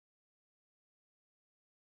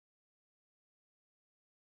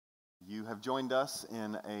You have joined us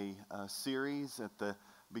in a series at the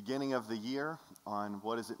beginning of the year on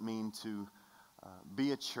what does it mean to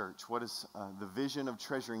be a church. What is the vision of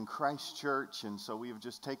Treasuring Christ Church? And so we have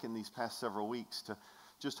just taken these past several weeks to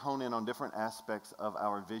just hone in on different aspects of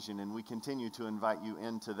our vision. And we continue to invite you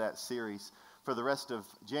into that series for the rest of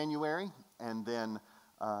January. And then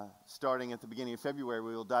starting at the beginning of February,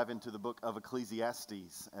 we will dive into the book of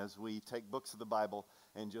Ecclesiastes as we take books of the Bible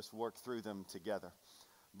and just work through them together.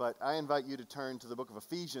 But I invite you to turn to the book of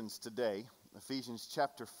Ephesians today, Ephesians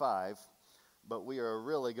chapter 5, but we are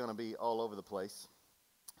really going to be all over the place.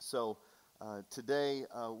 So today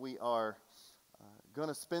we are going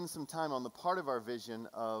to spend some time on the part of our vision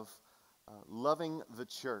of loving the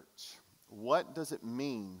church. What does it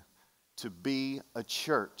mean to be a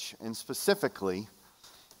church? And specifically,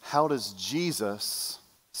 how does Jesus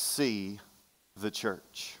see the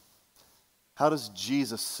church? How does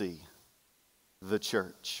Jesus see the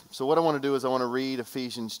church? So what I want to do is I want to read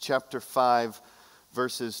Ephesians chapter 5,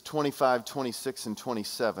 verses 25, 26, and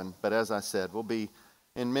 27. But as I said, we'll be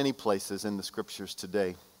in many places in the scriptures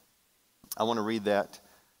today. I want to read that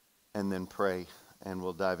and then pray, and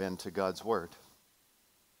we'll dive into God's word.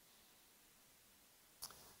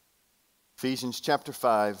 Ephesians chapter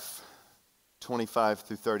 5, 25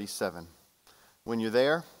 through 37. When you're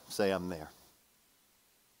there, say, I'm there.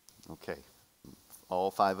 Okay. All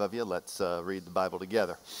five of you, let's read the Bible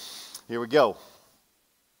together. Here we go.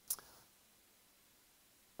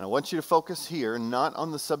 And I want you to focus here not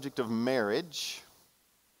on the subject of marriage,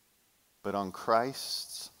 but on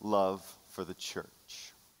Christ's love for the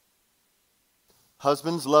church.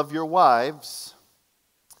 Husbands, love your wives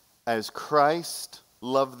as Christ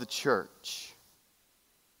loved the church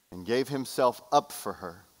and gave himself up for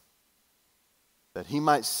her, that he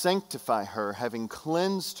might sanctify her, having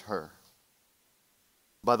cleansed her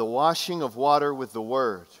by the washing of water with the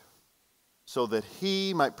word, so that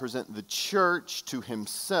he might present the church to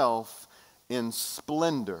himself in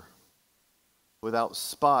splendor, without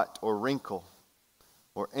spot or wrinkle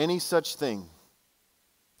or any such thing,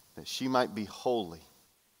 that she might be holy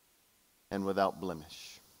and without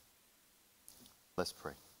blemish. Let's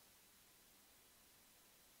pray.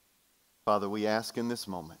 Father, we ask in this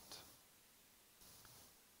moment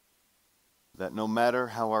that no matter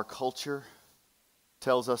how our culture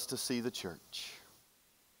tells us to see the church,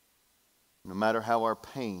 no matter how our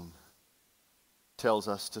pain tells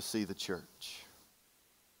us to see the church,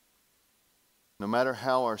 no matter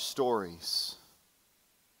how our stories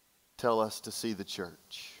tell us to see the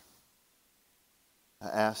church, I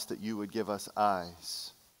ask that you would give us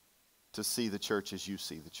eyes to see the church as you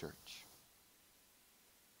see the church.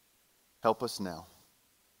 Help us now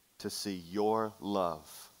to see your love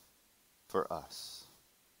for us.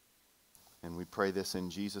 And we pray this in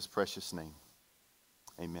Jesus' precious name.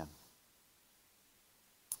 Amen.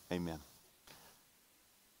 Amen.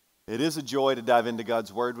 It is a joy to dive into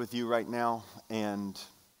God's Word with you right now. And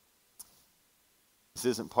this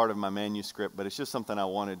isn't part of my manuscript, but it's just something I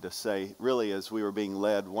wanted to say, really, as we were being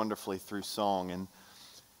led wonderfully through song. And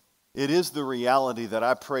it is the reality that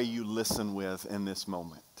I pray you listen with in this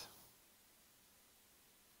moment.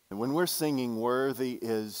 And when we're singing, "Worthy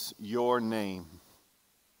is your name,"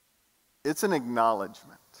 it's an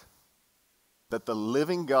acknowledgement that the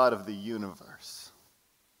living God of the universe,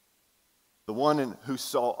 the one who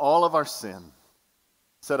saw all of our sin,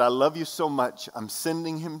 said, "I love you so much, I'm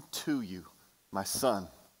sending him to you, my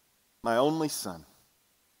son, my only son."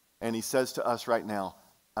 And he says to us right now,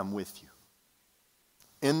 "I'm with you.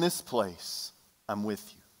 In this place, I'm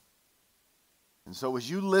with you." And so as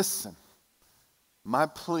you listen, my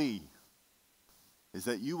plea is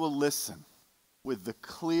that you will listen with the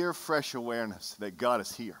clear, fresh awareness that God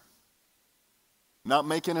is here. Not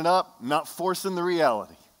making it up, not forcing the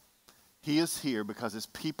reality. He is here because his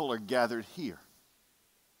people are gathered here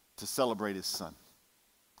to celebrate his son.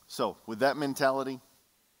 So, with that mentality,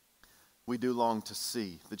 we do long to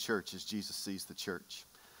see the church as Jesus sees the church.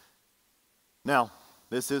 Now,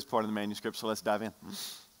 this is part of the manuscript, so let's dive in.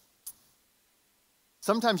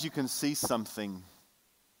 Sometimes you can see something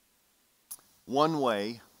one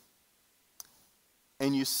way,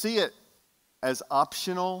 and you see it as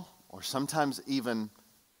optional or sometimes even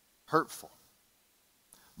hurtful.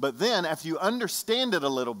 But then, after you understand it a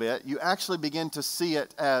little bit, you actually begin to see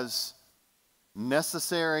it as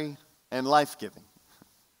necessary and life-giving.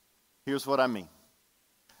 Here's what I mean.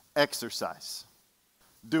 Exercise.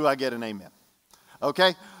 Do I get an amen?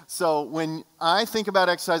 Okay? So when I think about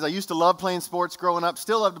exercise, I used to love playing sports growing up,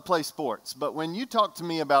 still love to play sports. But when you talk to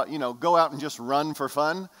me about, go out and just run for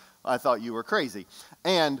fun, I thought you were crazy.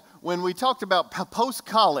 And when we talked about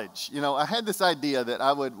post-college, I had this idea that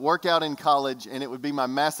I would work out in college and it would be my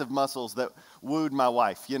massive muscles that wooed my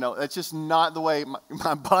wife. That's just not the way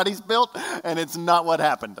my body's built, and it's not what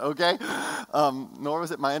happened, okay? Nor was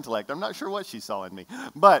it my intellect. I'm not sure what she saw in me.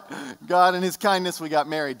 But God in his kindness, we got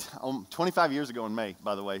married 25 years ago in May,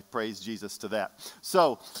 by the way. Praise Jesus to that.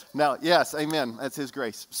 So, now, yes, amen. That's his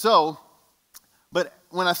grace. But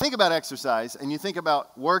when I think about exercise, and you think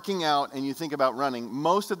about working out, and you think about running,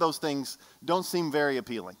 most of those things don't seem very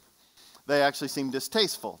appealing. They actually seem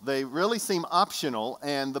distasteful. They really seem optional,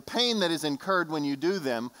 and the pain that is incurred when you do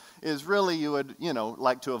them is really, you would,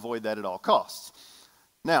 like to avoid that at all costs.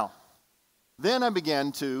 Now, then I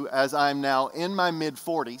began to, as I'm now in my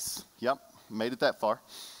mid-40s, yep, made it that far.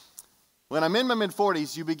 When I'm in my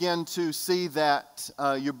mid-40s, you begin to see that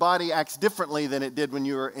your body acts differently than it did when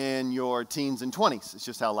you were in your teens and 20s. It's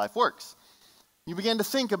just how life works. You begin to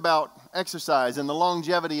think about exercise and the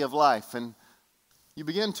longevity of life, and you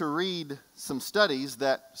begin to read some studies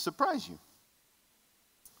that surprise you.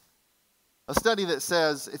 A study that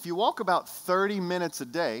says if you walk about 30 minutes a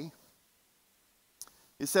day,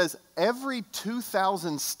 it says every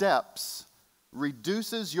 2,000 steps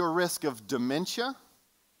reduces your risk of dementia,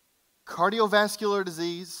 cardiovascular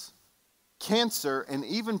disease, cancer, and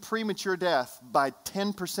even premature death by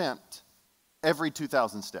 10% every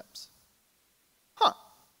 2,000 steps.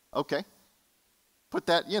 Okay. Put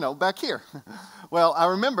that, back here. Well, I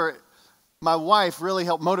remember my wife really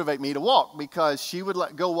helped motivate me to walk because she would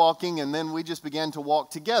go walking and then we just began to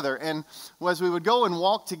walk together. And as we would go and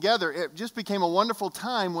walk together, it just became a wonderful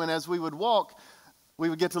time when as we would walk, we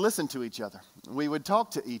would get to listen to each other. We would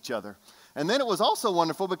talk to each other. And then it was also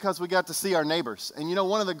wonderful because we got to see our neighbors. And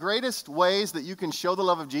one of the greatest ways that you can show the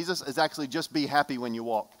love of Jesus is actually just be happy when you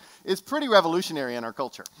walk. It's pretty revolutionary in our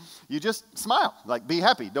culture. You just smile, like be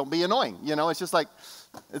happy, don't be annoying. It's just like,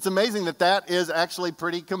 it's amazing that is actually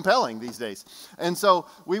pretty compelling these days. And so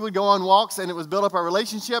we would go on walks and it was build up our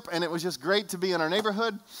relationship and it was just great to be in our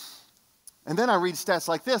neighborhood. And then I read stats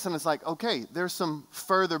like this and it's like, okay, there's some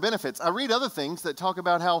further benefits. I read other things that talk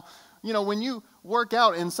about how, when you work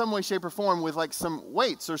out in some way, shape, or form with like some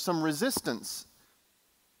weights or some resistance,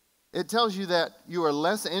 it tells you that you are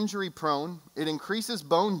less injury prone, it increases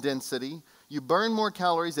bone density, you burn more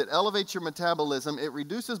calories, it elevates your metabolism, it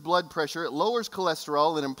reduces blood pressure, it lowers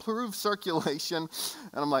cholesterol, it improves circulation.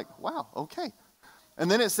 And I'm like, wow, okay. And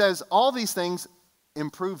then it says all these things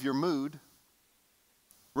improve your mood,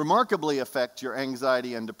 remarkably affect your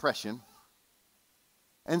anxiety and depression.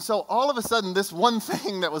 And so all of a sudden, this one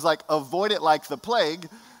thing that was like, avoid it like the plague,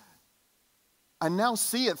 I now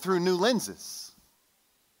see it through new lenses.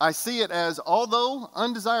 I see it as, although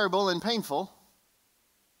undesirable and painful,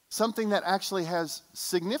 something that actually has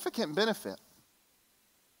significant benefit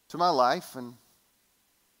to my life and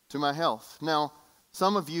to my health. Now,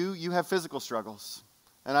 some of you have physical struggles,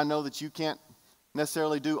 and I know that you can't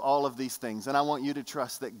necessarily do all of these things, and I want you to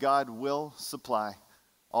trust that God will supply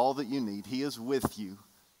all that you need. He is with you.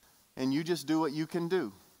 And you just do what you can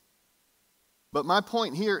do. But my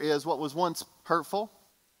point here is what was once hurtful,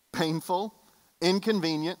 painful,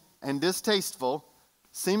 inconvenient, and distasteful,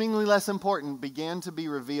 seemingly less important, began to be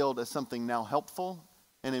revealed as something now helpful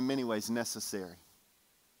and in many ways necessary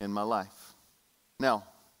in my life. Now,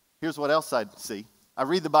 here's what else I see. I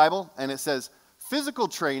read the Bible and it says, physical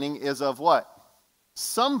training is of what?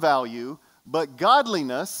 Some value, but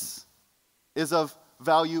godliness is of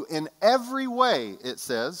value in every way, it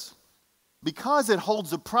says, because it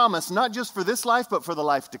holds a promise not just for this life, but for the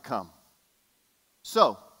life to come.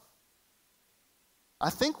 So, I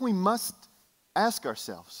think we must ask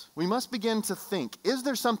ourselves, we must begin to think, is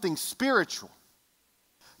there something spiritual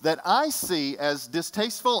that I see as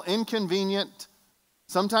distasteful, inconvenient,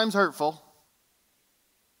 sometimes hurtful,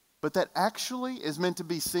 but that actually is meant to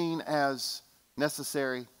be seen as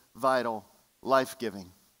necessary, vital,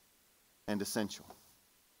 life-giving, and essential?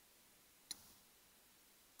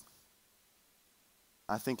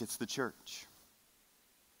 I think it's the church.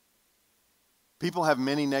 People have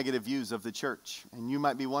many negative views of the church, and you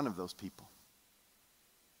might be one of those people.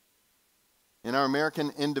 In our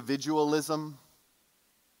American individualism,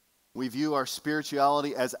 we view our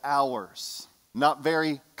spirituality as ours, not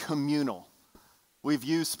very communal. We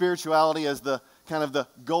view spirituality as the kind of the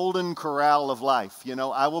golden corral of life.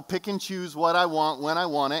 I will pick and choose what I want when I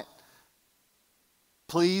want it.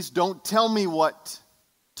 Please don't tell me what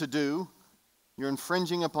to do. You're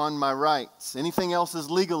infringing upon my rights. Anything else is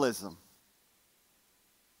legalism.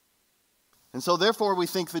 And so therefore we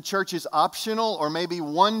think the church is optional or maybe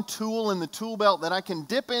one tool in the tool belt that I can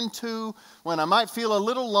dip into when I might feel a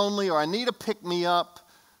little lonely or I need a pick-me-up.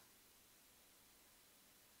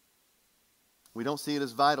 We don't see it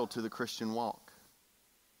as vital to the Christian walk.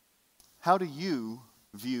 How do you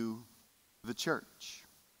view the church?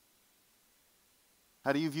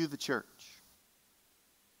 How do you view the church?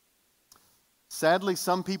 Sadly,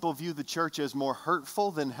 some people view the church as more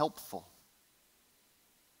hurtful than helpful.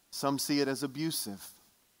 Some see it as abusive,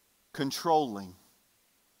 controlling,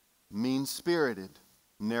 mean-spirited,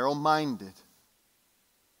 narrow-minded.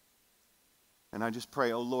 And I just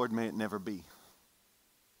pray, oh Lord, may it never be.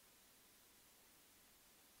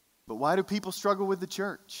 But why do people struggle with the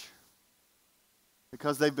church?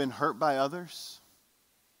 Because they've been hurt by others.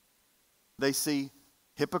 They see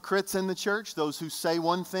hypocrites in the church, those who say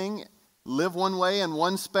one thing, live one way in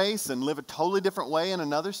one space, and live a totally different way in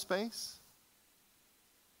another space.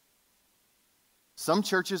 Some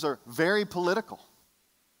churches are very political,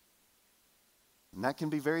 and that can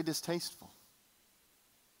be very distasteful.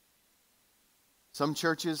 Some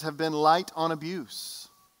churches have been light on abuse.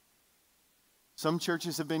 Some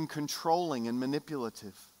churches have been controlling and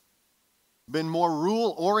manipulative, been more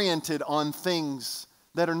rule-oriented on things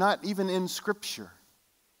that are not even in Scripture.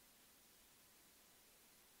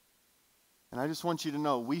 And I just want you to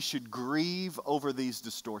know, we should grieve over these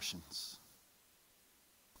distortions.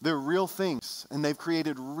 They're real things, and they've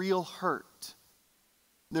created real hurt.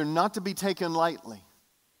 They're not to be taken lightly,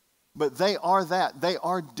 but they are that. They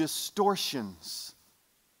are distortions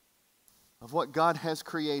of what God has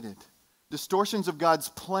created, distortions of God's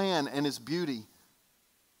plan and His beauty.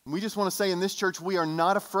 We just want to say in this church, we are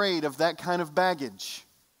not afraid of that kind of baggage.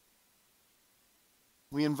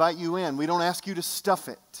 We invite you in. We don't ask you to stuff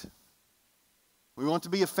it. We want to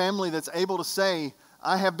be a family that's able to say,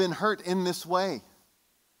 I have been hurt in this way.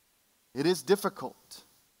 It is difficult.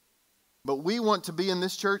 But we want to be in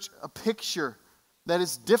this church a picture that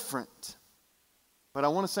is different. But I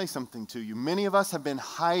want to say something to you. Many of us have been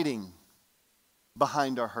hiding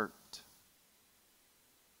behind our hurt.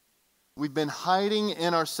 We've been hiding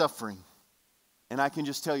in our suffering. And I can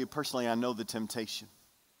just tell you personally, I know the temptation.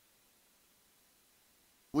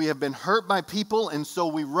 We have been hurt by people, and so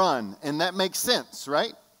we run. And that makes sense,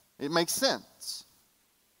 right? It makes sense.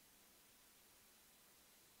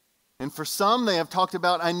 And for some, they have talked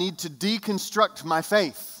about, I need to deconstruct my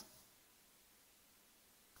faith.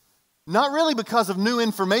 Not really because of new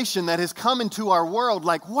information that has come into our world,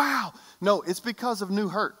 like, wow. No, it's because of new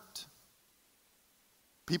hurt.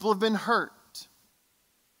 People have been hurt.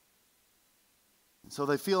 And so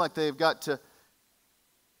they feel like they've got to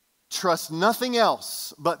trust nothing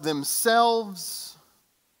else but themselves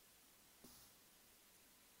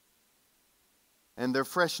and their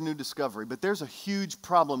fresh new discovery. But there's a huge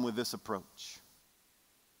problem with this approach.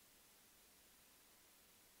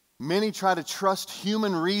 Many try to trust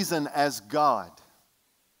human reason as God.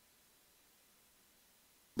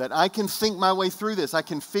 That I can think my way through this. I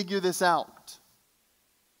can figure this out.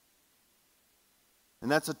 And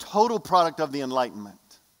that's a total product of the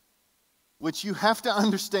Enlightenment, which you have to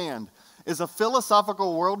understand is a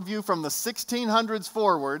philosophical worldview from the 1600s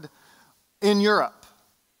forward in Europe.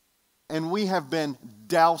 And we have been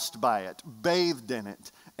doused by it, bathed in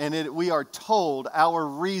it, and we are told our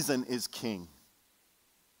reason is king.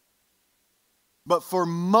 But for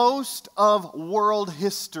most of world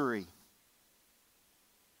history,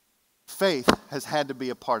 faith has had to be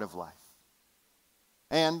a part of life.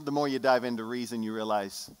 And the more you dive into reason, you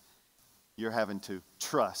realize you're having to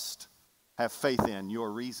trust, have faith in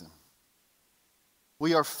your reason.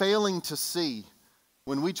 We are failing to see,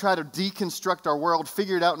 when we try to deconstruct our world,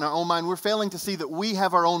 figure it out in our own mind, we're failing to see that we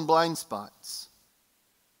have our own blind spots.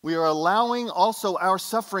 We are allowing also our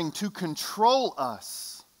suffering to control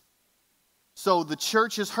us. So the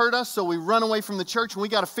church has hurt us, so we run away from the church, and we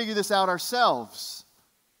got to figure this out ourselves.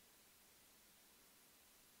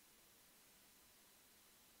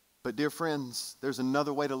 But dear friends, there's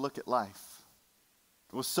another way to look at life.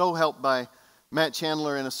 I was so helped by Matt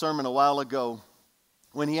Chandler in a sermon a while ago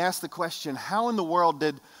when he asked the question, how in the world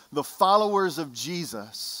did the followers of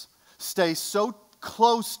Jesus stay so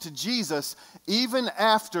close to Jesus even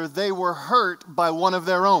after they were hurt by one of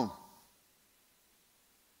their own?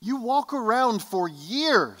 You walk around for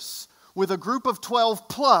years with a group of 12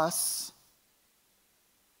 plus,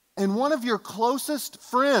 and one of your closest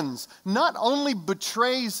friends not only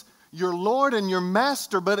betrays your Lord and your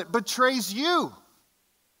Master, but it betrays you,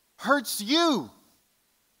 hurts you,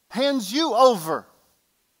 hands you over.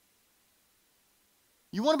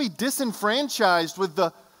 You want to be disenfranchised with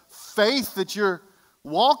the faith that you're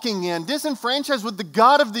walking in, disenfranchised with the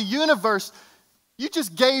God of the universe. You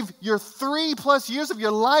just gave your 3+ years of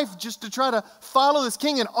your life just to try to follow this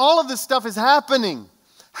king, and all of this stuff is happening.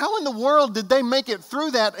 How in the world did they make it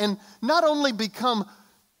through that and not only become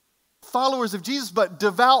followers of Jesus, but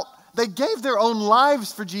devout. They gave their own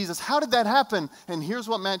lives for Jesus. How did that happen? And here's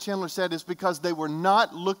what Matt Chandler said, is because they were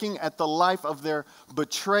not looking at the life of their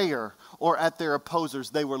betrayer or at their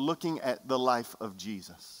opposers. They were looking at the life of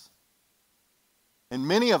Jesus. And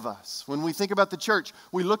many of us, when we think about the church,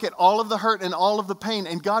 we look at all of the hurt and all of the pain,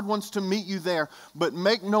 and God wants to meet you there. But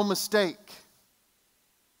make no mistake,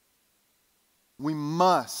 we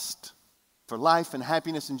must, for life and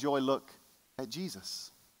happiness and joy, look at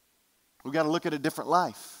Jesus. We've got to look at a different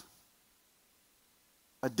life.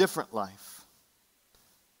 A different life.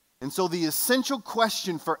 And so the essential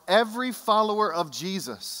question for every follower of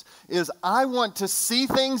Jesus is, I want to see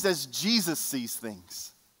things as Jesus sees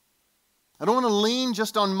things. I don't want to lean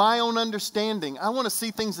just on my own understanding. I want to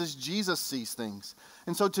see things as Jesus sees things.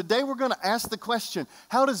 And so today we're going to ask the question,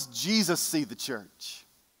 how does Jesus see the church?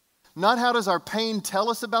 Not how does our pain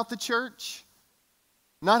tell us about the church?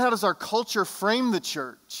 Not how does our culture frame the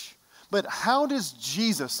church? But how does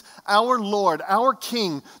Jesus, our Lord, our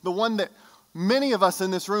King, the one that many of us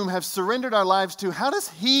in this room have surrendered our lives to, how does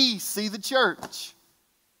He see the church?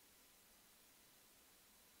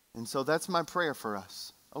 And so that's my prayer for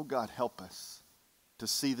us. Oh God, help us to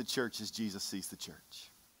see the church as Jesus sees the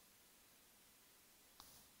church.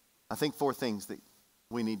 I think 4 things that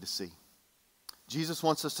we need to see. Jesus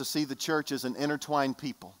wants us to see the church as an intertwined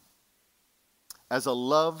people, as a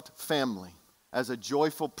loved family, as a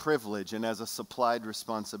joyful privilege, and as a supplied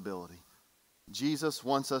responsibility. Jesus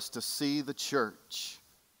wants us to see the church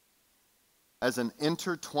as an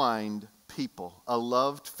intertwined people, a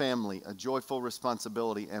loved family, a joyful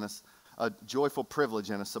responsibility, and a joyful privilege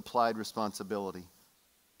and a supplied responsibility.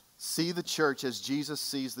 See the church as Jesus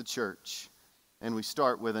sees the church. And we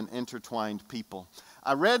start with an intertwined people.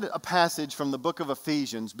 I read a passage from the book of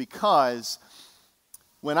Ephesians because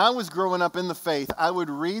when I was growing up in the faith, I would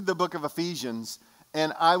read the book of Ephesians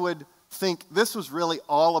and I would think this was really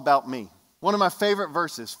all about me. One of my favorite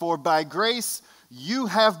verses, for by grace you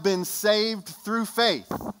have been saved through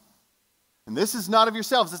faith. And this is not of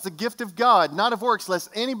yourselves, it's a gift of God, not of works, lest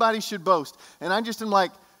anybody should boast. And I just am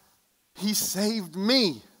like, He saved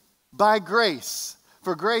me by grace.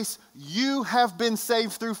 For grace, you have been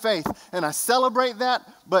saved through faith. And I celebrate that,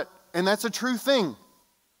 and that's a true thing.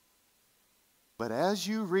 But as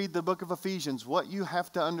you read the book of Ephesians, what you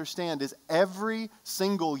have to understand is every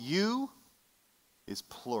single you is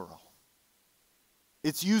plural.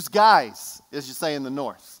 It's yous guys, as you say in the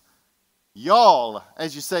north. Y'all,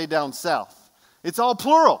 as you say down south. It's all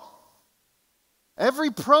plural. Every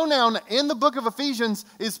pronoun in the book of Ephesians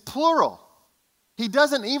is plural. He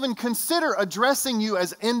doesn't even consider addressing you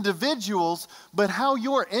as individuals, but how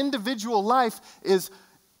your individual life is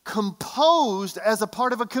composed as a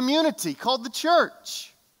part of a community called the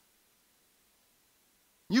church.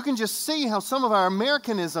 You can just see how some of our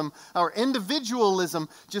Americanism, our individualism,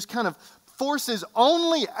 just kind of forces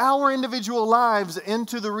only our individual lives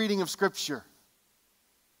into the reading of Scripture.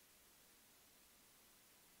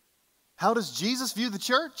 How does Jesus view the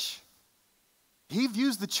church? He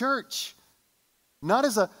views the church not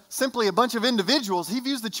as simply a bunch of individuals. He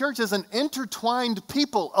views the church as an intertwined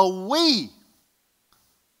people, a we.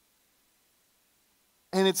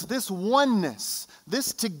 And it's this oneness,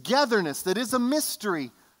 this togetherness that is a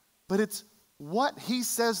mystery, but it's what He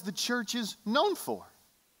says the church is known for.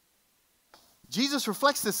 Jesus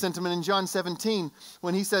reflects this sentiment in John 17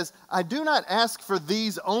 when He says, I do not ask for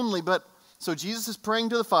these only, so Jesus is praying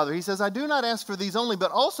to the Father. He says, I do not ask for these only,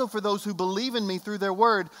 but also for those who believe in me through their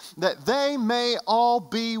word, that they may all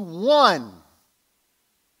be one.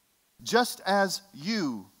 Just as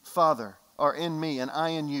you, Father, are in me and I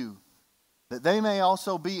in you, that they may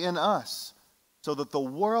also be in us, so that the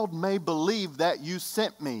world may believe that you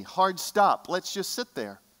sent me. Hard stop. Let's just sit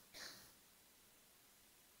there.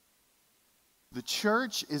 The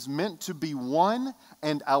church is meant to be one,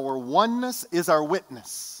 and our oneness is our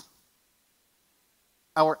witness.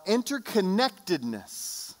 Our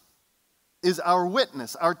interconnectedness is our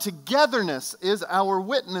witness. Our togetherness is our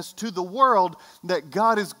witness to the world that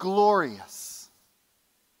God is glorious.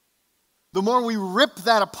 The more we rip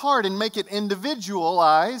that apart and make it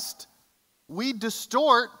individualized, we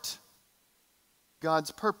distort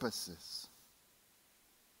God's purposes.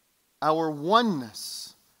 Our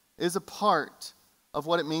oneness is a part of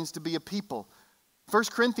what it means to be a people. 1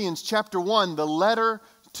 Corinthians chapter 1, the letter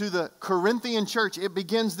to the Corinthian church, it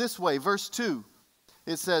begins this way, verse 2.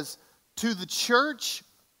 It says, to the church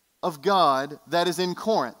of God that is in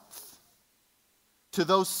Corinth, to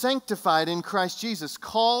those sanctified in Christ Jesus,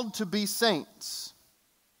 called to be saints.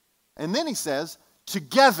 And then he says,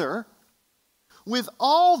 together with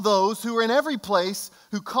all those who are in every place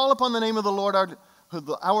who call upon the name of the Lord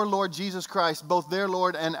our Lord Jesus Christ, both their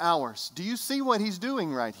Lord and ours. Do you see what he's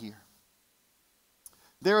doing right here?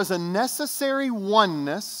 There is a necessary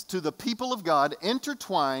oneness to the people of God,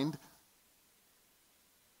 intertwined,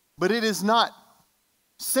 but it is not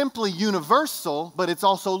simply universal, but it's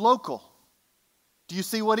also local. Do you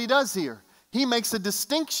see what he does here? He makes a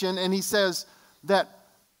distinction and he says that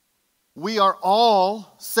we are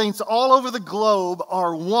all, saints all over the globe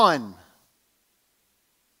are one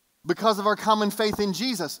because of our common faith in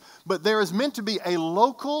Jesus. But there is meant to be a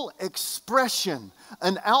local expression,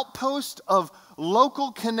 an outpost of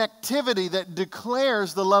local connectivity that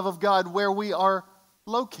declares the love of God where we are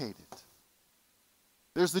located.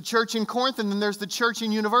 There's the church in Corinth, and then there's the church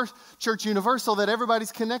universal that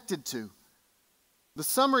everybody's connected to. The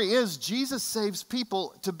summary is Jesus saves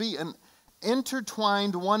people to be an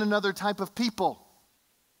intertwined one another type of people.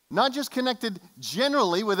 Not just connected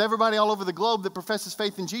generally with everybody all over the globe that professes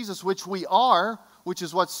faith in Jesus, which we are, which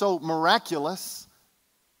is what's so miraculous.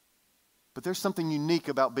 But there's something unique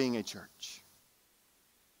about being a church.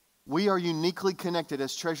 We are uniquely connected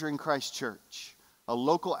as Treasuring Christ Church, a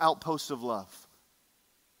local outpost of love.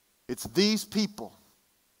 It's these people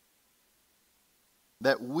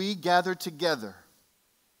that we gather together,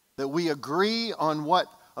 that we agree on what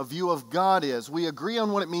a view of God is. We agree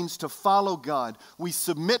on what it means to follow God. We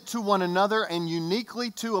submit to one another and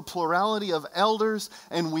uniquely to a plurality of elders,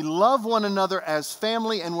 and we love one another as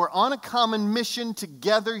family, and we're on a common mission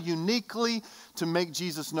together uniquely to make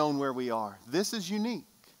Jesus known where we are. This is unique.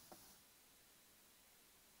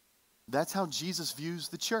 That's how Jesus views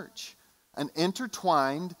the church. An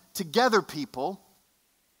intertwined, together people,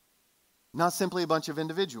 not simply a bunch of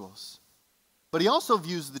individuals. But he also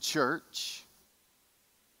views the church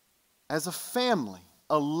as a family,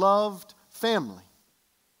 a loved family.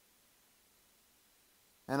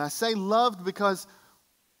 And I say loved because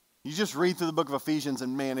you just read through the book of Ephesians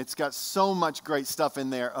and man, it's got so much great stuff in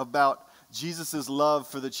there about Jesus' love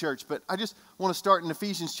for the church. But I just want to start in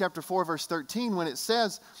Ephesians chapter 4, verse 13, when it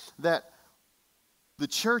says that the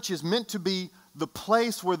church is meant to be the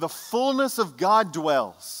place where the fullness of God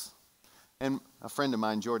dwells. And a friend of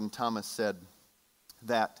mine, Jordan Thomas, said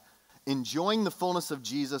that enjoying the fullness of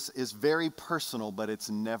Jesus is very personal, but it's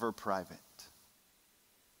never private.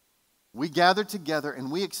 We gather together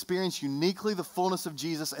and we experience uniquely the fullness of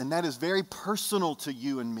Jesus, and that is very personal to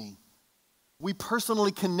you and me. We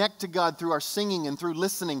personally connect to God through our singing and through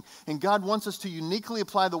listening, and God wants us to uniquely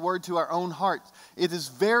apply the word to our own hearts. It is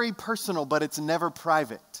very personal, but it's never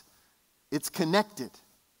private. It's connected.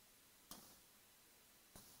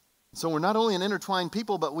 So we're not only an intertwined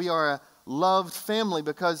people, but we are a loved family,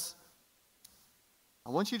 because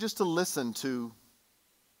I want you just to listen to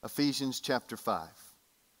Ephesians chapter 5.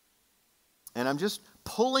 And I'm just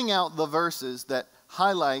pulling out the verses that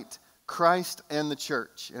highlight Christ and the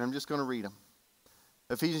church, and I'm just going to read them.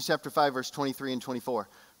 Ephesians chapter 5, verse 23 and 24.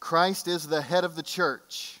 Christ is the head of the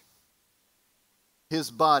church,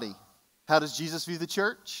 his body. How does Jesus view the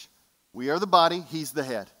church? We are the body, he's the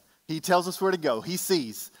head. He tells us where to go. He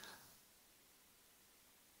sees.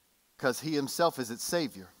 Because he himself is its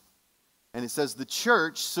Savior. And it says the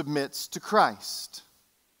church submits to Christ.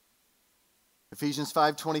 Ephesians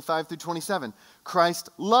 5, 25 through 27. Christ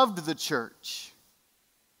loved the church.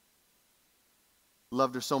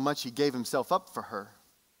 Loved her so much he gave himself up for her,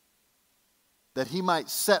 that he might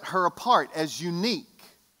set her apart as unique,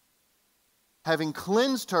 having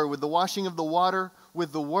cleansed her with the washing of the water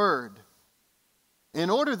with the word, in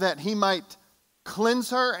order that he might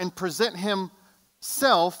cleanse her and present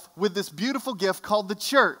himself with this beautiful gift called the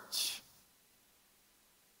church,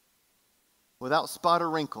 without spot or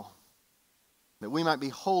wrinkle, that we might be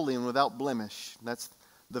holy and without blemish. That's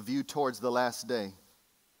the view towards the last day.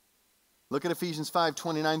 Look at Ephesians 5,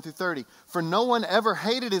 29 through 30. For no one ever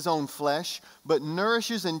hated his own flesh, but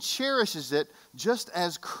nourishes and cherishes it, just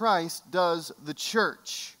as Christ does the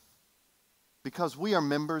church, because we are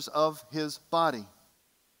members of his body.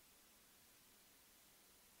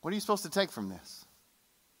 What are you supposed to take from this?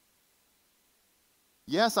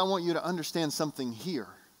 Yes, I want you to understand something here,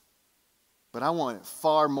 but I want it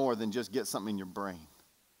far more than just get something in your brain.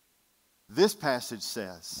 This passage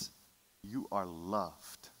says, you are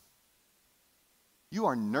loved. You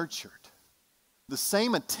are nurtured. The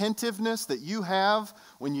same attentiveness that you have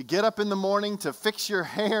when you get up in the morning to fix your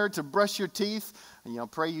hair, to brush your teeth, and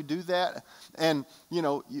pray you do that, and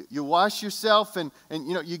you wash yourself, and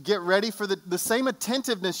you get ready for the same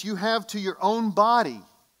attentiveness you have to your own body.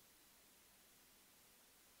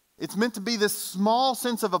 It's meant to be this small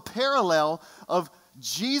sense of a parallel of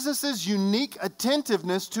Jesus' unique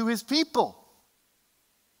attentiveness to his people.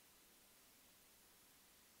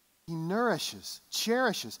 He nourishes,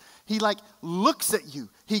 cherishes. He looks at you.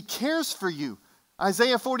 He cares for you.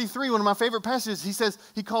 Isaiah 43, one of my favorite passages, he says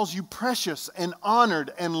he calls you precious and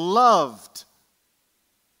honored and loved.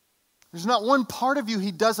 There's not one part of you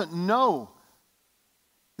he doesn't know.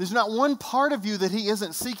 There's not one part of you that he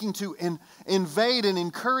isn't seeking to invade and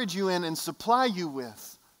encourage you in and supply you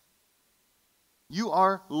with. You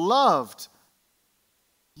are loved.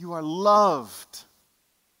 You are loved.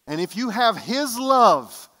 And if you have his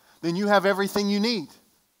love, then you have everything you need.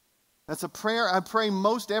 That's a prayer I pray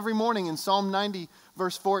most every morning in Psalm 90,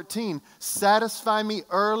 verse 14. Satisfy me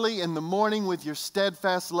early in the morning with your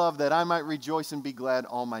steadfast love, that I might rejoice and be glad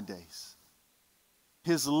all my days.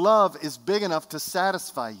 His love is big enough to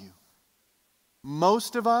satisfy you.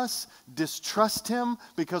 Most of us distrust him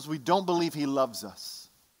because we don't believe he loves us.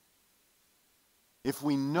 If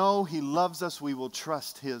we know he loves us, we will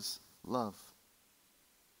trust his love.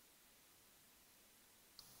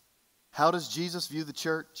 How does Jesus view the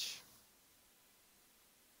church?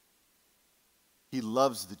 He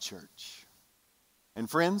loves the church. And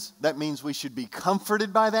friends, that means we should be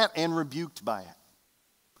comforted by that and rebuked by it.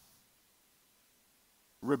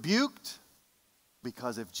 Rebuked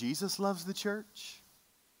because if Jesus loves the church,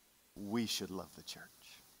 we should love the church.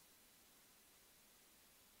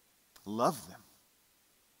 Love them.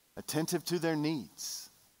 Attentive to their needs.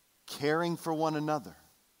 Caring for one another.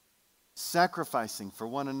 Sacrificing for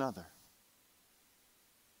one another.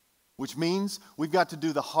 Which means we've got to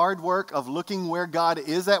do the hard work of looking where God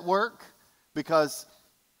is at work, because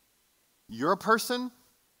you're a person,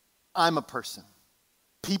 I'm a person.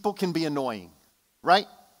 People can be annoying, right?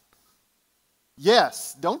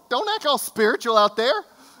 Yes, don't act all spiritual out there.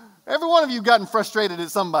 Every one of you gotten frustrated at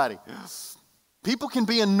somebody. People can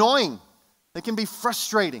be annoying. They can be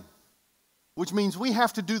frustrating. Which means we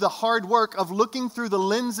have to do the hard work of looking through the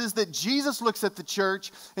lenses that Jesus looks at the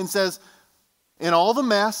church and says, in all the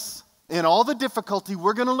mess, in all the difficulty,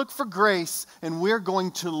 we're going to look for grace and we're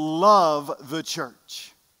going to love the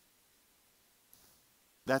church.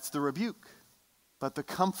 That's the rebuke. But the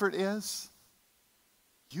comfort is,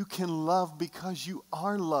 you can love because you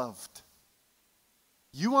are loved.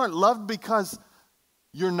 You aren't loved because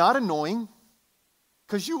you're not annoying,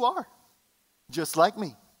 because you are, just like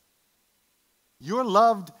me. You're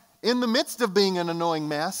loved in the midst of being an annoying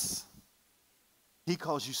mess. He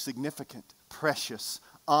calls you significant, precious,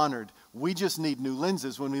 honored. We just need new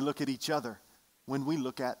lenses when we look at each other, when we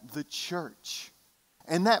look at the church.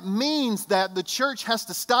 And that means that the church has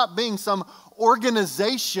to stop being some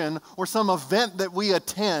organization or some event that we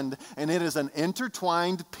attend, and it is an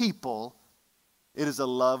intertwined people. It is a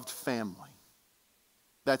loved family.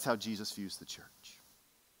 That's how Jesus views the church.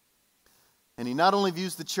 And he not only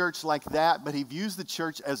views the church like that, but he views the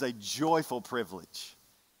church as a joyful privilege.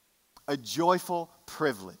 A joyful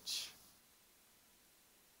privilege.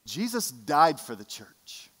 Jesus died for the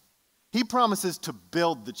church. He promises to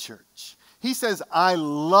build the church. He says, I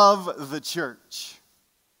love the church.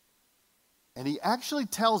 And he actually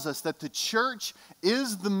tells us that the church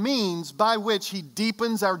is the means by which he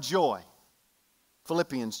deepens our joy.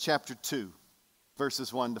 Philippians chapter 2,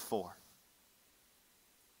 verses 1 to 4.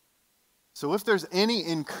 So if there's any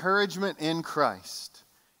encouragement in Christ,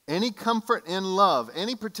 any comfort in love,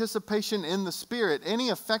 any participation in the Spirit, any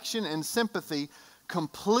affection and sympathy,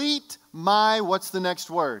 complete my, what's the next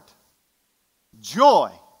word? Joy.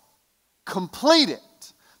 Complete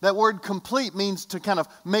it. That word complete means to kind of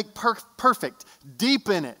make perfect,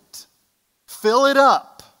 deepen it, fill it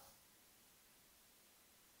up.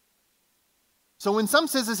 So in some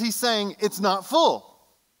senses he's saying it's not full.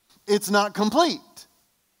 It's not complete.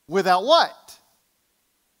 Without what?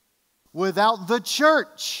 Without the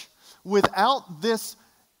church. Without this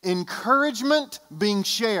encouragement being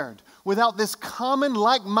shared. Without this common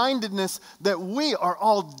like-mindedness that we are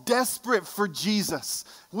all desperate for Jesus.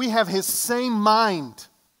 We have his same mind.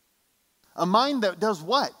 A mind that does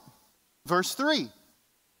what? Verse 3.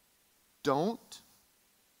 Don't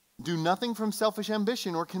do nothing from selfish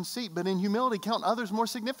ambition or conceit, but in humility count others more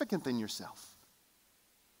significant than yourself.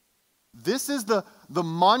 This is the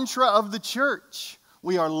mantra of the church.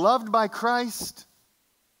 We are loved by Christ,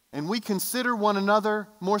 and we consider one another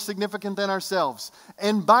more significant than ourselves.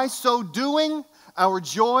 And by so doing, our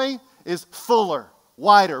joy is fuller,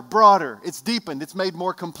 wider, broader. It's deepened. It's made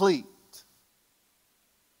more complete.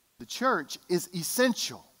 The church is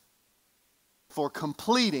essential for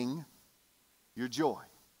completing your joy.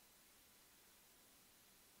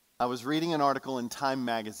 I was reading an article in Time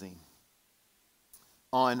magazine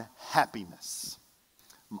on happiness.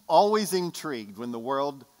 I'm always intrigued when the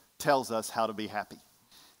world tells us how to be happy.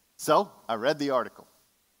 So I read the article.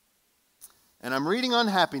 And I'm reading on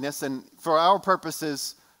happiness, and for our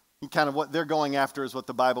purposes, kind of what they're going after is what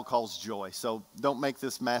the Bible calls joy. So don't make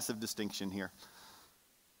this massive distinction here.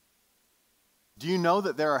 Do you know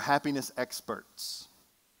that there are happiness experts?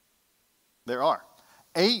 There are.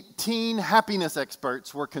 18 happiness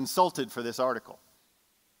experts were consulted for this article.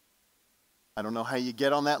 I don't know how you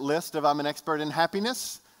get on that list of I'm an expert in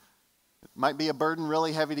happiness. It might be a burden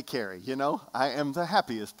really heavy to carry, you know. I am the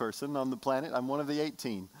happiest person on the planet. I'm one of the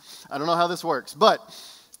 18. I don't know how this works, but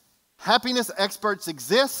happiness experts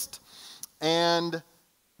exist, and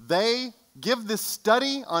they give this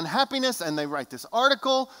study on happiness, and they write this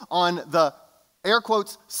article on the, air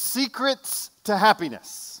quotes, secrets to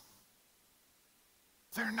happiness.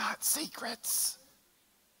 They're not secrets.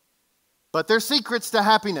 But they're secrets to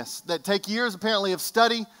happiness that take years, apparently, of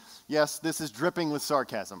study. Yes, this is dripping with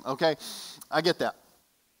sarcasm, okay? I get that.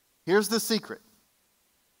 Here's the secret.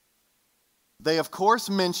 They, of course,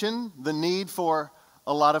 mention the need for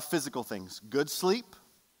a lot of physical things. Good sleep,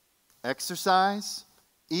 exercise,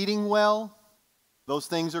 eating well. Those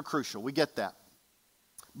things are crucial. We get that.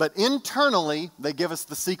 But internally, they give us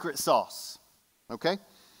the secret sauce, okay?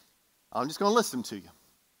 I'm just going to list them to you.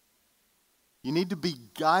 You need to be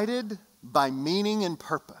guided by meaning and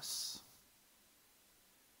purpose.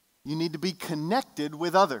 You need to be connected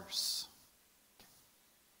with others.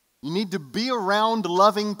 You need to be around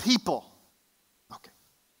loving people. Okay.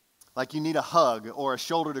 Like you need a hug or a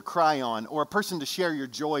shoulder to cry on or a person to share your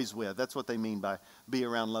joys with. That's what they mean by be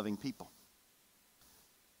around loving people.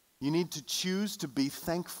 You need to choose to be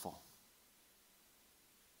thankful.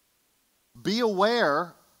 Be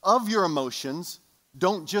aware of your emotions.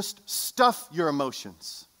 Don't just stuff your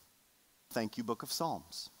emotions. Thank you, Book of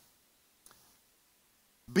Psalms.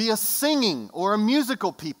 Be a singing or a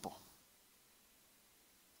musical people.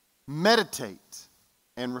 Meditate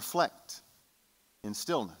and reflect in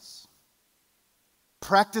stillness.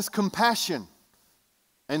 Practice compassion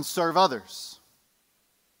and serve others.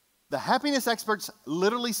 The happiness experts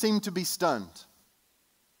literally seem to be stunned.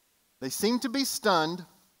 They seem to be stunned,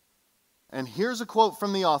 and here's a quote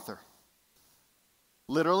from the author.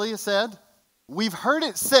 Literally it said, "We've heard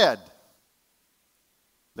it said,"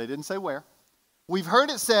 they didn't say where, "we've heard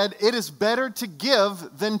it said, it is better to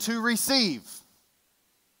give than to receive.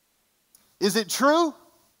 Is it true?"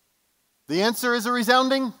 The answer is a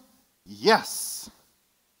resounding yes.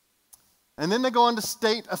 And then they go on to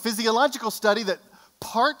state a physiological study that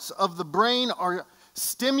parts of the brain are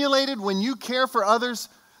stimulated when you care for others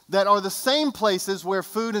that are the same places where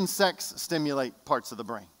food and sex stimulate parts of the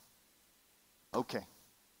brain. Okay.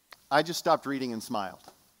 I just stopped reading and smiled.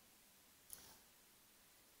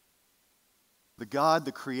 The God,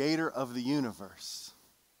 the creator of the universe,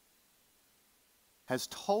 has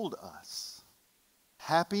told us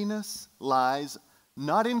happiness lies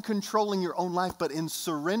not in controlling your own life, but in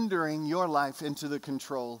surrendering your life into the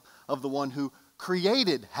control of the one who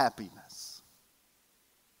created happiness,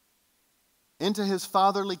 into his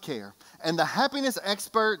fatherly care. And the happiness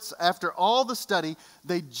experts, after all the study,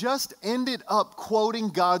 they just ended up quoting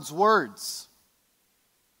God's words.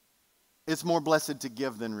 It's more blessed to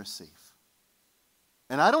give than receive.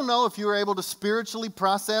 And I don't know if you were able to spiritually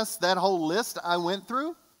process that whole list I went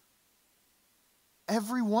through.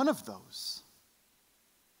 Every one of those,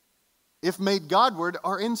 if made Godward,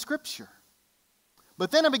 are in Scripture.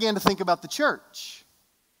 But then I began to think about the church.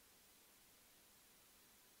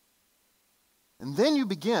 And then you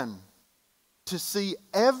begin to see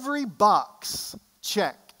every box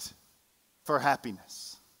checked for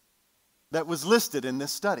happiness that was listed in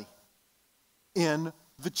this study in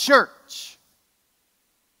the church.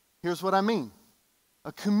 Here's what I mean.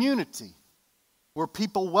 A community where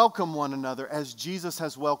people welcome one another as Jesus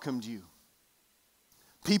has welcomed you.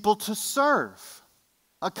 People to serve.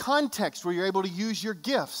 A context where you're able to use your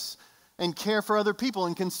gifts and care for other people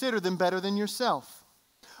and consider them better than yourself.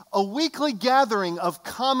 A weekly gathering of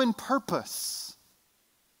common purpose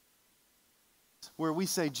where we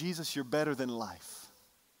say, Jesus, you're better than life.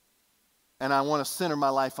 And I want to center my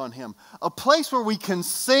life on him. A place where we can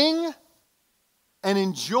sing and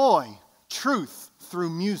enjoy truth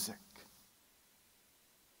through music.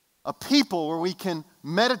 A people where we can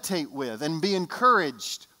meditate with and be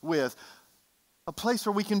encouraged with. A place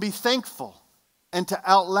where we can be thankful and to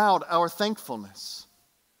out loud our thankfulness.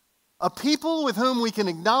 A people with whom we can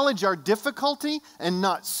acknowledge our difficulty and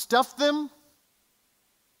not stuff them.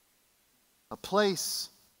 A place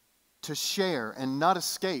to share and not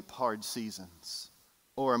escape hard seasons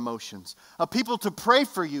or emotions. A people to pray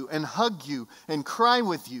for you and hug you and cry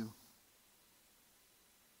with you.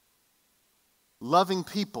 Loving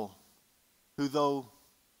people who, though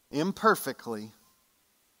imperfectly,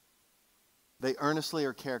 They earnestly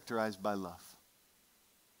are characterized by love.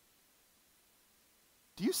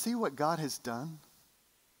 Do you see what God has done?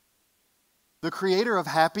 The creator of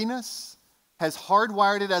happiness has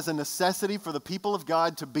hardwired it as a necessity for the people of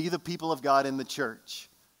God to be the people of God in the church.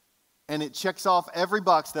 And it checks off every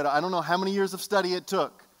box that I don't know how many years of study it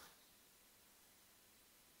took.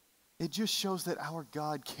 It just shows that our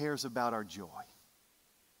God cares about our joy.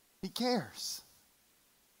 He cares.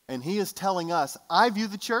 And He is telling us, I view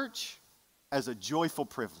the church as a joyful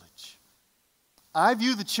privilege. I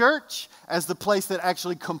view the church as the place that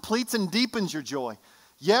actually completes and deepens your joy.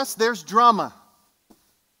 Yes, there's drama.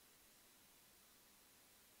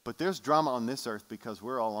 But there's drama on this earth because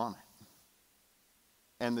we're all on it.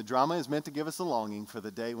 And the drama is meant to give us a longing for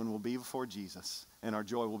the day when we'll be before Jesus and our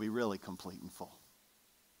joy will be really complete and full.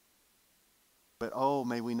 But oh,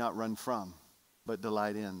 may we not run from, but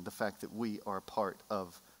delight in the fact that we are a part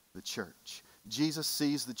of the church. Jesus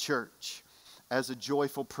sees the church as a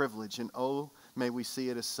joyful privilege, and oh, may we see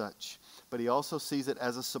it as such. But He also sees it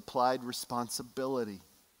as a supplied responsibility.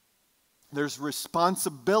 There's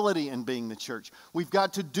responsibility in being the church. We've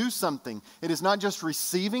got to do something. It is not just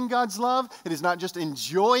receiving God's love. It is not just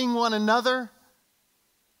enjoying one another.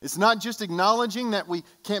 It's not just acknowledging that we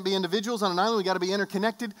can't be individuals on an island. We've got to be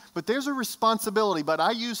interconnected. But there's a responsibility. But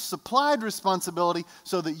I use supplied responsibility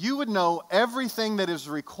so that you would know everything that is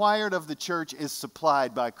required of the church is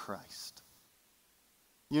supplied by Christ.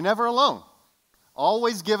 You're never alone.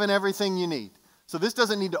 Always given everything you need. So this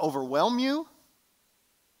doesn't need to overwhelm you.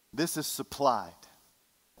 This is supplied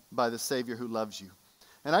by the Savior who loves you.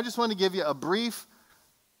 And I just want to give you a brief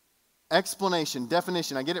explanation,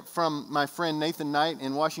 definition. I get it from my friend Nathan Knight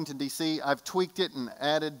in Washington, D.C. I've tweaked it and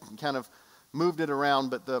added, kind of moved it around,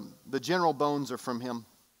 but the general bones are from him.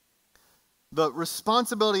 The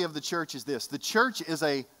responsibility of the church is this. The church is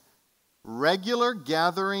a regular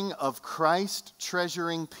gathering of Christ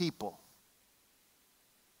treasuring people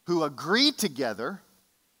who agree together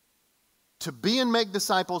to be and make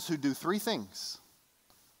disciples who do three things: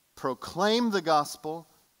 proclaim the gospel,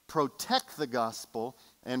 protect the gospel,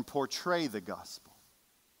 and portray the gospel.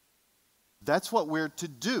 That's what we're to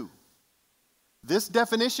do. This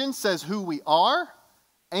definition says who we are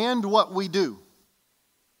and what we do.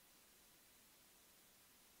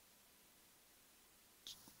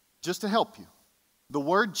 Just to help you, the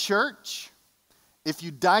word church, if you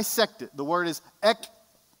dissect it, the word is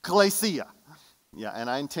ekklesia. Yeah, and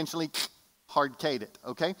I intentionally hard-K'd it,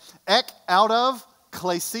 okay? Ek, out of,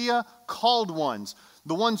 klesia, called ones.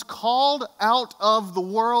 The ones called out of the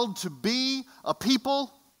world to be a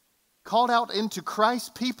people, called out into Christ's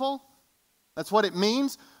people. That's what it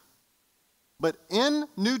means. But in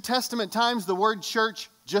New Testament times, the word church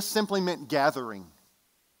just simply meant gathering.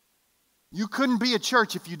 You couldn't be a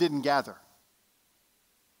church if you didn't gather.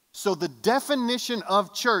 So the definition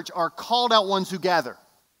of church are called out ones who gather.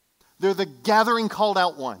 They're the gathering called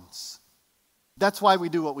out ones. That's why we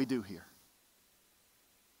do what we do here.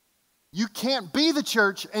 You can't be the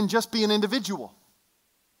church and just be an individual.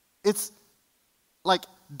 It's like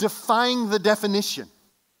defying the definition.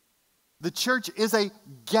 The church is a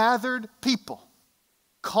gathered people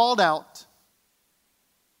called out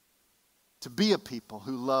to be a people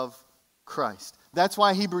who love Christ. That's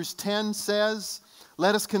why Hebrews 10 says,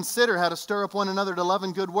 let us consider how to stir up one another to love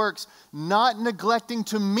and good works, not neglecting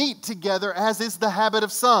to meet together as is the habit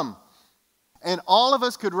of some. And all of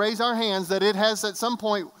us could raise our hands that it has at some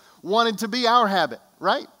point wanted to be our habit,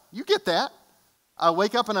 right? You get that. I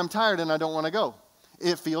wake up and I'm tired and I don't want to go.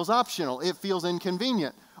 It feels optional. It feels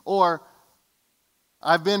inconvenient. Or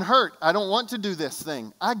I've been hurt. I don't want to do this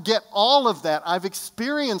thing. I get all of that. I've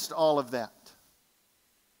experienced all of that.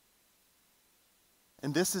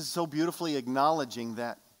 And this is so beautifully acknowledging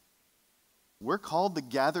that we're called the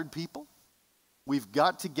gathered people. We've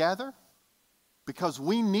got to gather because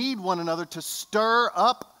we need one another to stir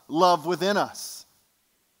up love within us.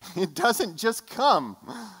 It doesn't just come.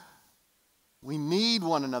 We need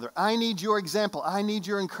one another. I need your example. I need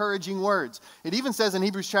your encouraging words. It even says in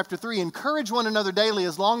Hebrews chapter 3, encourage one another daily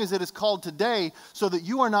as long as it is called today, so that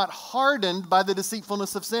you are not hardened by the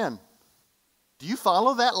deceitfulness of sin. Do you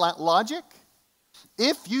follow that logic?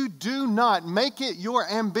 If you do not make it your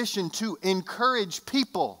ambition to encourage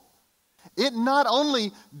people, it not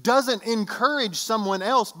only doesn't encourage someone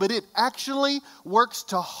else, but it actually works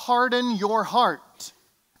to harden your heart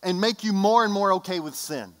and make you more and more okay with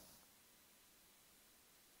sin.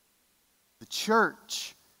 The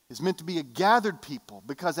church is meant to be a gathered people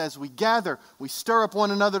because as we gather, we stir up one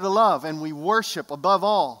another to love and we worship above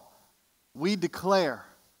all. We declare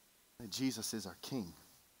that Jesus is our King.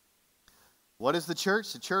 What is the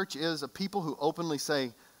church? The church is a people who openly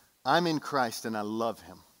say, I'm in Christ and I love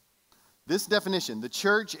him. This definition, the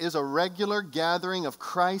church is a regular gathering of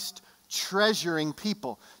Christ treasuring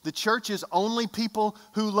people. The church is only people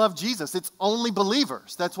who love Jesus. It's only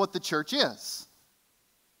believers. That's what the church is.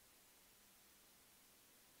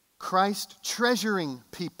 Christ treasuring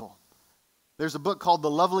people. There's a book called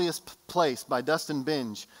The Loveliest Place by Dustin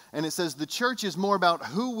Benge, and it says the church is more about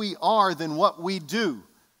who we are than what we do.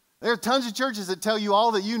 There are tons of churches that tell you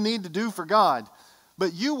all that you need to do for God,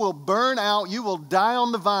 but you will burn out, you will die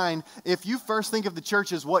on the vine if you first think of the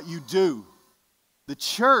church as what you do. The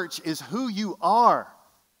church is who you are,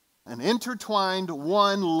 an intertwined,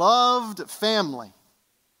 one loved family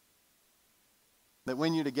that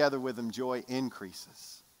when you're together with them, joy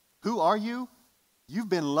increases. Who are you? You've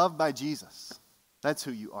been loved by Jesus. That's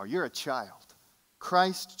who you are. You're a child.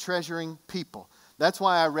 Christ treasuring people. That's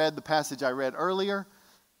why I read the passage I read earlier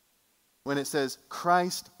when it says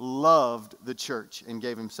Christ loved the church and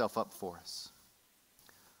gave himself up for us.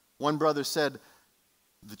 One brother said,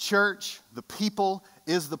 the church, the people,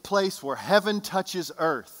 is the place where heaven touches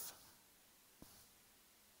earth.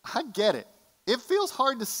 I get it. It feels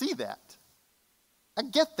hard to see that. I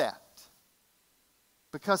get that.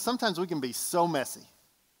 Because sometimes we can be so messy.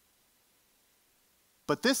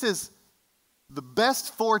 But this is the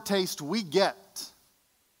best foretaste we get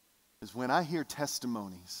is when I hear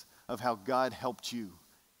testimonies of how God helped you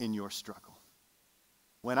in your struggle.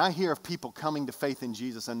 When I hear of people coming to faith in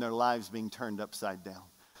Jesus and their lives being turned upside down.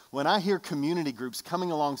 When I hear community groups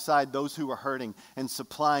coming alongside those who are hurting and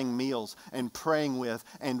supplying meals and praying with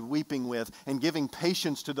and weeping with and giving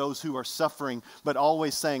patience to those who are suffering, but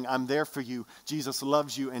always saying, I'm there for you. Jesus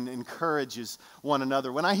loves you and encourages one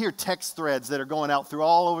another. When I hear text threads that are going out through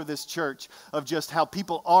all over this church of just how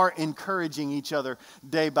people are encouraging each other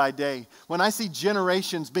day by day. When I see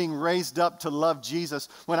generations being raised up to love Jesus.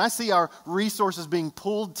 When I see our resources being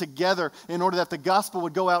pulled together in order that the gospel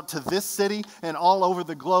would go out to this city and all over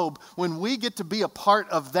the globe. When we get to be a part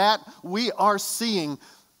of that, we are seeing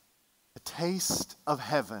a taste of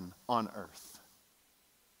heaven on earth.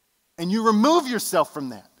 And you remove yourself from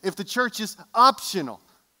that. If the church is optional,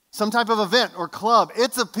 some type of event or club,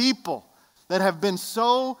 it's a people that have been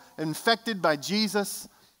so infected by Jesus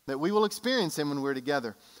that we will experience him when we're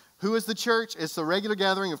together. Who is the church? It's the regular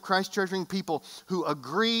gathering of Christ treasuring people who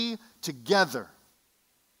agree together.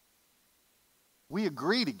 We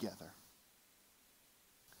agree together.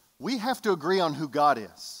 We have to agree on who God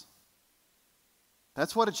is.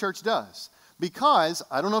 That's what a church does. Because,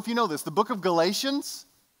 I don't know if you know this, the book of Galatians,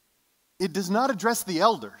 it does not address the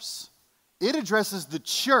elders. It addresses the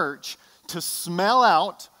church to smell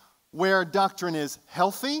out where doctrine is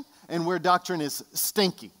healthy and where doctrine is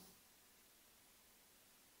stinky.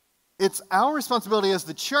 It's our responsibility as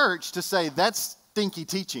the church to say, that's stinky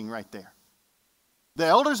teaching right there. The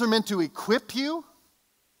elders are meant to equip you,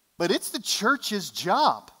 but it's the church's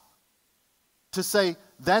job to say,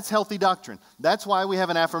 that's healthy doctrine. That's why we have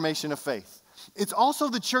an affirmation of faith. It's also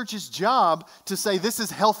the church's job to say, this is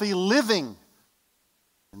healthy living.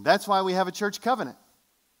 And that's why we have a church covenant.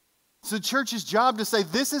 It's the church's job to say,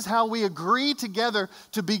 this is how we agree together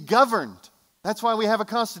to be governed. That's why we have a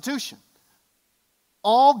constitution.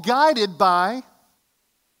 All guided by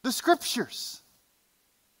the scriptures.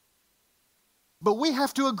 But we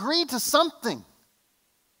have to agree to something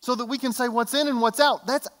so that we can say what's in and what's out.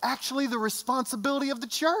 That's actually the responsibility of the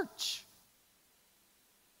church.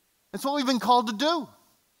 That's what we've been called to do.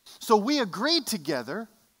 So we agreed together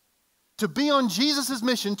to be on Jesus'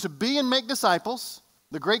 mission, to be and make disciples,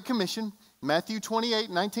 the Great Commission, Matthew 28,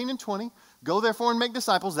 19 and 20. Go therefore and make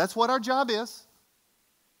disciples. That's what our job is.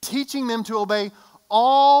 Teaching them to obey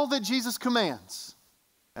all that Jesus commands.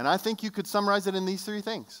 And I think you could summarize it in these three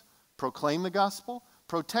things. Proclaim the gospel,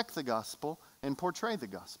 protect the gospel, and portray the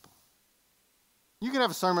gospel. You can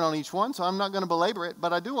have a sermon on each one, so I'm not going to belabor it,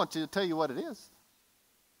 but I do want to tell you what it is.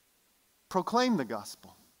 Proclaim the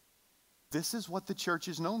gospel. This is what the church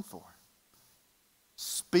is known for.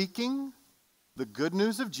 Speaking the good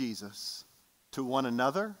news of Jesus to one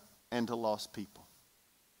another and to lost people.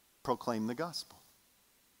 Proclaim the gospel.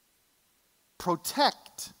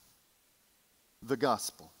 Protect the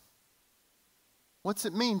gospel. What's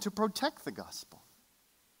it mean to protect the gospel?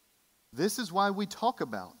 This is why we talk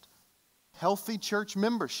about healthy church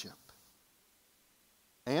membership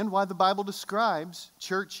and why the Bible describes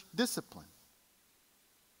church discipline.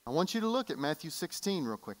 I want you to look at Matthew 16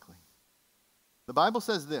 real quickly. The Bible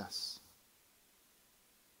says this,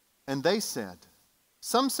 and they said,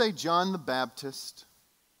 some say John the Baptist,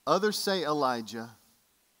 others say Elijah,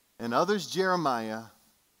 and others Jeremiah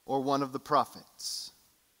or one of the prophets.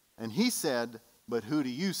 And he said, but who do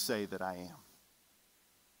you say that I am?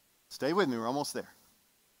 Stay with me, we're almost there.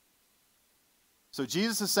 So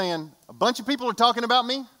Jesus is saying, a bunch of people are talking about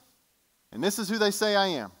me, and this is who they say I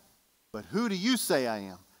am. But who do you say I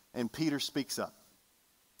am? And Peter speaks up.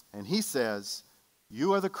 And he says,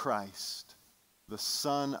 you are the Christ, the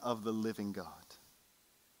Son of the living God.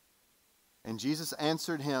 And Jesus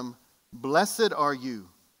answered him, blessed are you,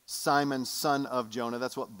 Simon, son of Jonah.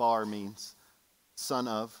 That's what bar means, son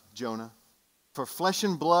of Jonah. For flesh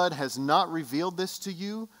and blood has not revealed this to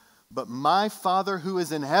you, but my Father who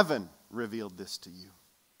is in heaven revealed this to you.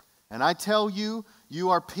 And I tell you,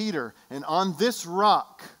 you are Peter, and on this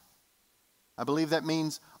rock, I believe that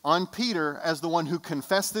means on Peter as the one who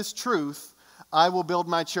confessed this truth, I will build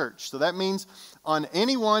my church. So that means on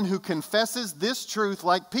anyone who confesses this truth,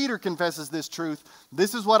 like Peter confesses this truth,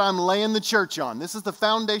 this is what I'm laying the church on. This is the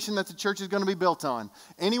foundation that the church is going to be built on.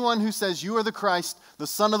 Anyone who says you are the Christ, the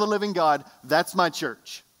Son of the living God, that's my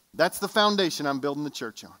church. That's the foundation I'm building the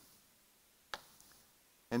church on.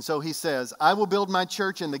 And so he says, I will build my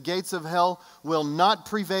church and the gates of hell will not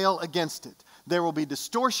prevail against it. There will be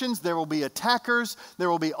distortions, there will be attackers, there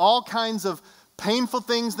will be all kinds of painful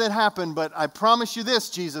things that happen, but I promise you this,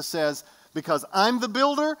 Jesus says, because I'm the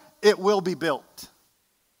builder, it will be built.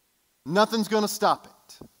 Nothing's going to stop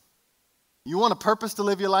it. You want a purpose to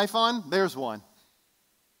live your life on? There's one.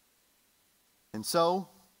 And so,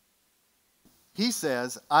 he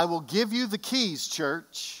says, I will give you the keys,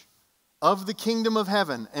 church, of the kingdom of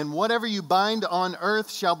heaven, and whatever you bind on earth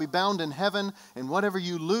shall be bound in heaven, and whatever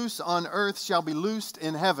you loose on earth shall be loosed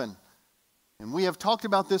in heaven. And we have talked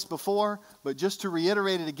about this before, but just to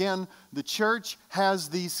reiterate it again, the church has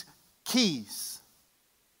these keys.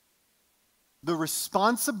 The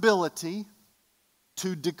responsibility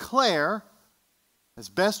to declare, as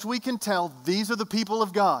best we can tell, these are the people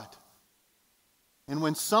of God. And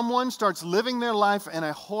when someone starts living their life in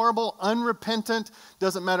a horrible, unrepentant,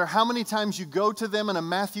 doesn't matter how many times you go to them in a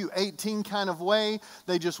Matthew 18 kind of way,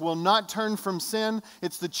 they just will not turn from sin.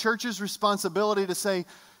 It's the church's responsibility to say,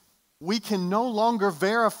 we can no longer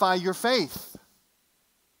verify your faith.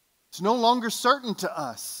 It's no longer certain to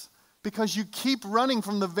us because you keep running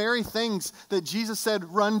from the very things that Jesus said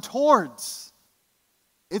run towards.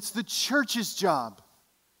 It's the church's job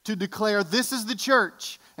to declare this is the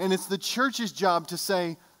church, and it's the church's job to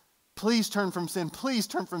say, please turn from sin. Please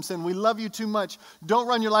turn from sin. We love you too much. Don't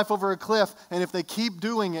run your life over a cliff. And if they keep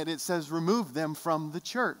doing it, it says remove them from the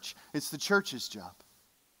church. It's the church's job.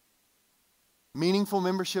 Meaningful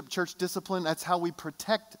membership, church discipline, that's how we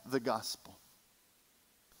protect the gospel.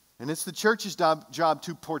 And it's the church's job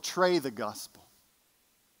to portray the gospel.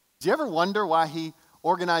 Do you ever wonder why he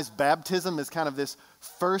organized baptism as kind of this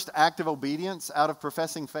first act of obedience out of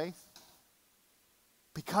professing faith?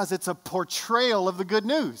 Because it's a portrayal of the good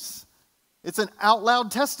news. It's an out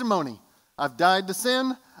loud testimony. I've died to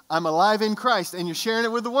sin, I'm alive in Christ, and you're sharing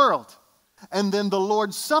it with the world. And then the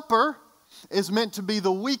Lord's Supper is meant to be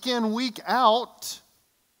the week in, week out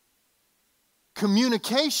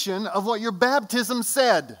communication of what your baptism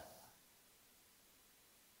said.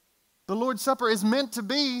 The Lord's Supper is meant to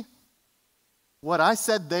be what I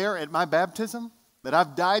said there at my baptism, that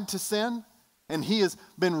I've died to sin, and He has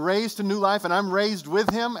been raised to new life, and I'm raised with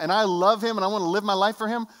Him, and I love Him, and I want to live my life for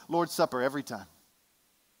Him. Lord's Supper every time.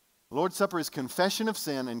 Lord's Supper is confession of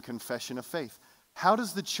sin and confession of faith. How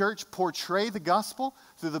does the church portray the gospel?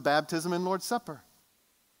 Through the baptism and Lord's Supper.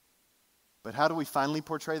 But how do we finally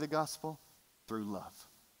portray the gospel? Through love.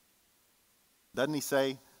 Doesn't He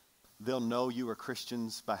say, they'll know you are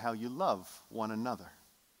Christians by how you love one another?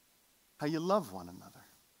 How you love one another.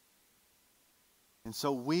 And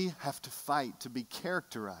so we have to fight to be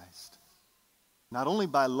characterized not only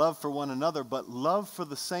by love for one another, but love for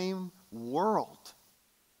the same world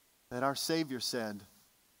that our Savior said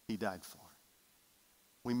He died for.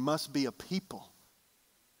 We must be a people,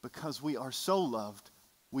 because we are so loved,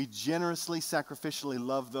 we generously, sacrificially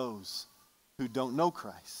love those who don't know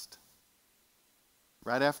Christ.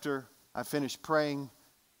 Right after I finish praying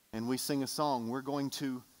and we sing a song, we're going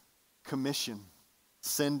to commission,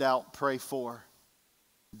 send out, pray for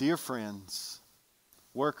dear friends,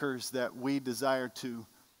 workers that we desire to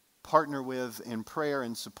partner with in prayer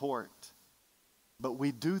and support. But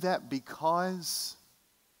we do that because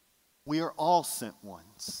we are all sent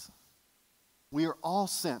ones. We are all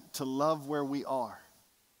sent to love where we are.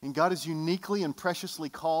 And God has uniquely and preciously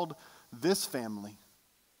called this family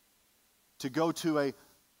to go to a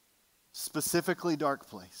specifically dark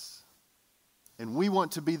place. And we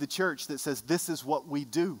want to be the church that says this is what we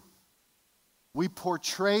do. We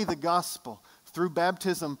portray the gospel through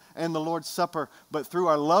baptism and the Lord's Supper, but through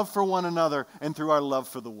our love for one another and through our love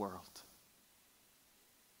for the world.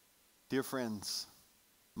 Dear friends,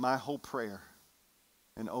 my whole prayer,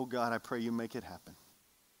 and oh God, I pray you make it happen.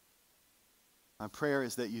 My prayer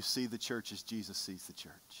is that you see the church as Jesus sees the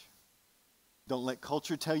church. Don't let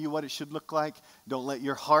culture tell you what it should look like. Don't let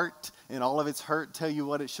your heart and all of its hurt tell you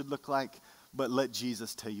what it should look like. But let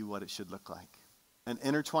Jesus tell you what it should look like. An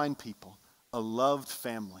intertwined people, a loved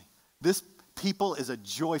family. This people is a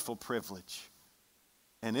joyful privilege.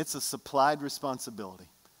 And it's a supplied responsibility.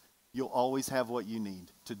 You'll always have what you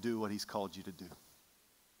need to do what he's called you to do.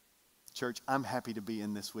 Church, I'm happy to be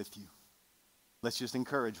in this with you. Let's just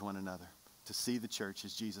encourage one another to see the church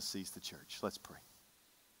as Jesus sees the church. Let's pray.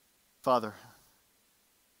 Father,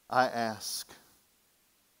 I ask,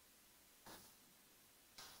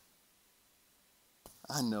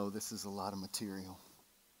 I know this is a lot of material,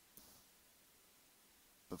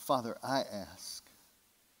 but Father, I ask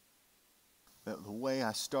that the way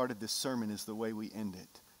I started this sermon is the way we end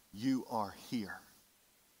it. You are here.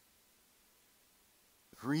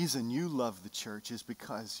 The reason you love the church is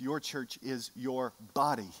because your church is your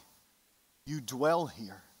body. You dwell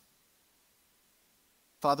here.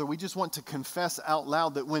 Father, we just want to confess out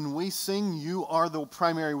loud that when we sing, you are the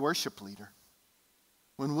primary worship leader.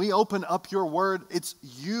 When we open up your word, it's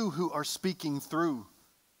you who are speaking through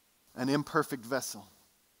an imperfect vessel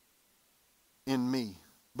in me,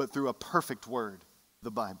 but through a perfect word,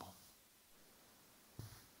 the Bible.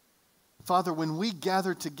 Father, when we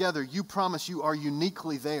gather together, you promise you are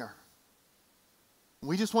uniquely there.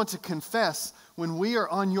 We just want to confess, when we are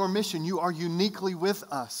on your mission, you are uniquely with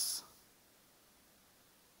us.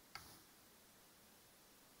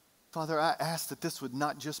 Father, I ask that this would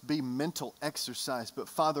not just be mental exercise, but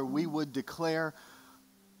Father, we would declare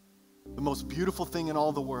the most beautiful thing in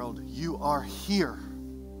all the world. You are here,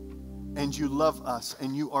 and you love us,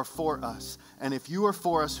 and you are for us. And if you are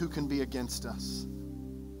for us, who can be against us?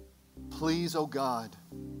 Please, oh God,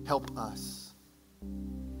 help us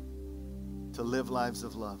to live lives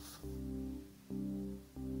of love.